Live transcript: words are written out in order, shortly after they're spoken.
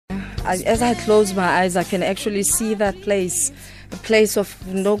as I close my eyes, I can actually see that place, a place of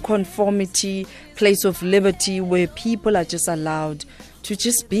no conformity, place of liberty, where people are just allowed to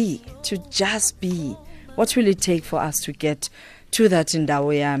just be, What will it take for us to get to that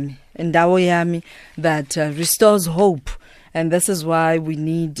Ndawo Yami that restores hope? And this is why we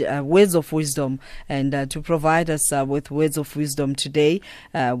need words of wisdom. And to provide us with words of wisdom today,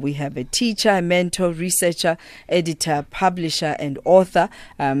 we have a teacher, a mentor, researcher, editor, publisher, and author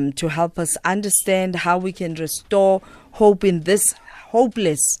to help us understand how we can restore hope in this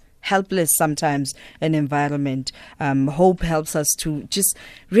helpless sometimes an environment. Hope helps us to just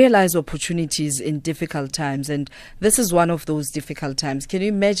realize opportunities in difficult times, and this is one of those difficult times. Can you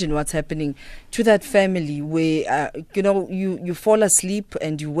imagine what's happening to that family where you fall asleep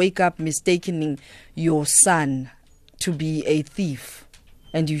and you wake up mistaking your son to be a thief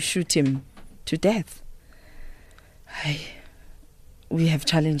and you shoot him to death? We have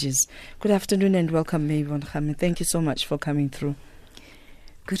challenges. Good afternoon and welcome, Yvonne Kgame. Thank you so much for coming through.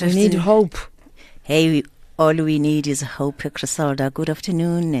 We need hope. Hey, all we need is hope, Criselda. Good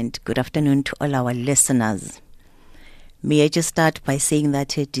afternoon, and good afternoon to all our listeners. May I just start by saying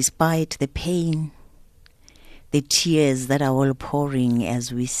that despite the pain, the tears that are all pouring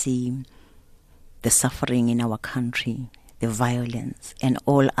as we see the suffering in our country, the violence, and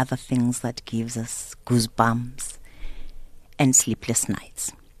all other things that gives us goosebumps and sleepless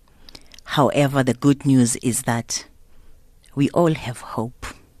nights. However, the good news is that we all have hope.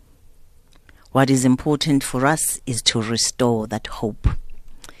 What is important for us is to restore that hope.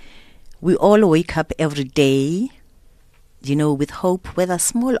 We all wake up every day, with hope, whether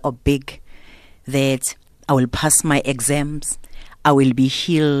small or big, that I will pass my exams, I will be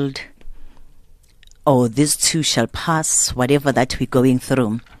healed, or this too shall pass, whatever that we're going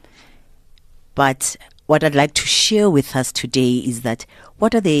through. But what I'd like to share with us today is that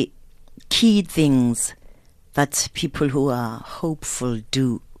what are the key things that people who are hopeful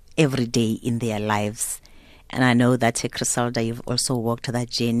do every day in their lives. And I know that, Criselda, you've also walked that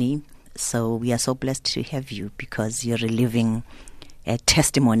journey. So we are so blessed to have you because you're reliving a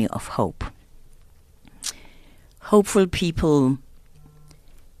testimony of hope. Hopeful people,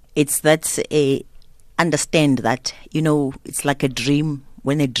 it's that understand that, it's like a dream.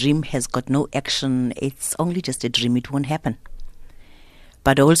 When a dream has got no action, it's only just a dream. It won't happen.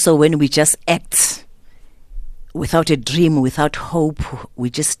 But also when we just act without a dream, without hope, we're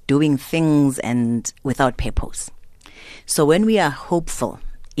just doing things and without purpose. So when we are hopeful,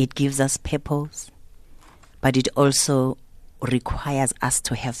 it gives us purpose, but it also requires us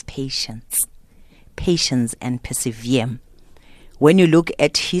to have patience and persevere. When you look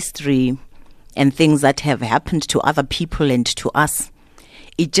at history and things that have happened to other people and to us,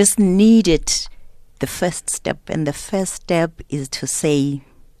 it just needed the first step. And the first step is to say,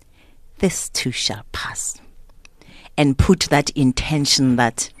 this too shall pass. And put that intention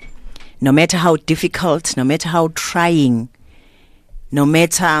that no matter how difficult, no matter how trying, no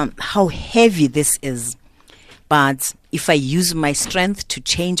matter how heavy this is, but if I use my strength to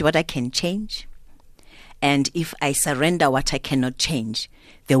change what I can change, and if I surrender what I cannot change,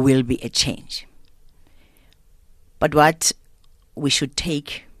 there will be a change. But what we should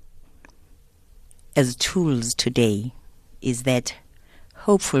take as tools today is that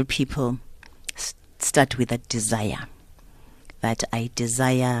hopeful people start with a desire, that I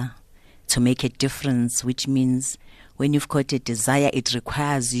desire to make a difference, which means when you've got a desire, it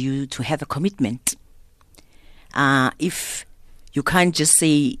requires you to have a commitment. If you can't just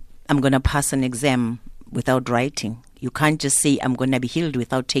say, I'm going to pass an exam without writing, you can't just say, I'm going to be healed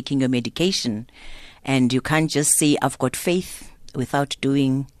without taking your medication, and you can't just say, I've got faith without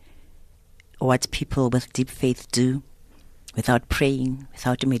doing what people with deep faith do, without praying,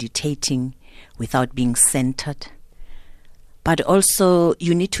 without meditating, without being centered. But also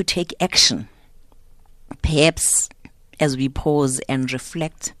you need to take action. Perhaps as we pause and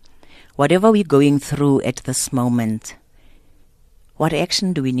reflect, whatever we're going through at this moment, what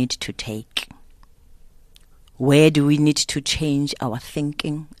action do we need to take? Where do we need to change our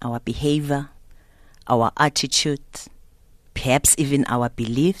thinking, our behavior, our attitude, perhaps even our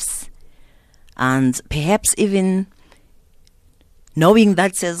beliefs, and perhaps even knowing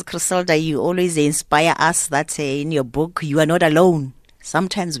that, says Criselda, you always inspire us that in your book, you are not alone.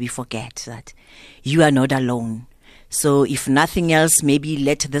 Sometimes we forget that you are not alone. So if nothing else, maybe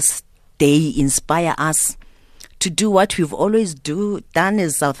let this day inspire us to do what we've always done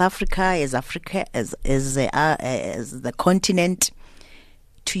as South Africa, as the continent,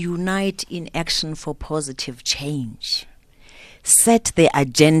 to unite in action for positive change. set the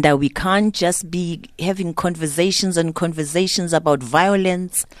agenda. We can't just be having conversations and conversations about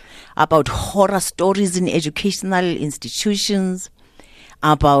violence, about horror stories in educational institutions,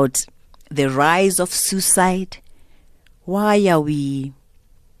 about the rise of suicide. Why are we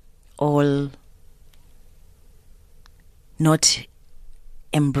all not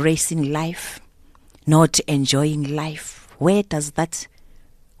embracing life, not enjoying life? Where does that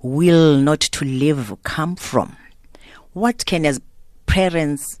will not to live come from? What can as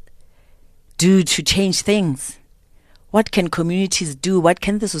parents do to change things? What can communities do? What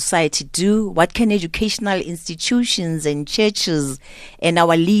can the society do? What can educational institutions and churches and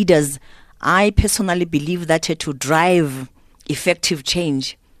our leaders? I personally believe that to drive effective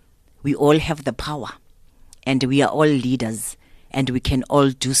change, we all have the power and we are all leaders and we can all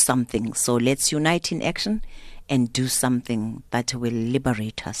do something. So let's unite in action and do something that will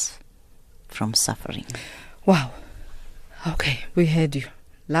liberate us from suffering. Wow. Okay, we heard you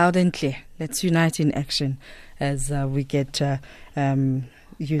loud and clear. Let's unite in action as we get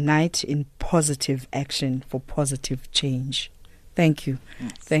unite in positive action for positive change. Thank you.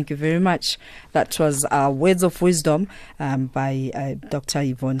 Yes. Thank you very much. That was our Words of Wisdom by Dr.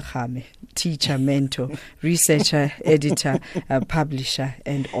 Yvonne Kgame, teacher, mentor, researcher, editor, publisher,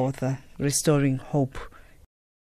 and author, Restoring Hope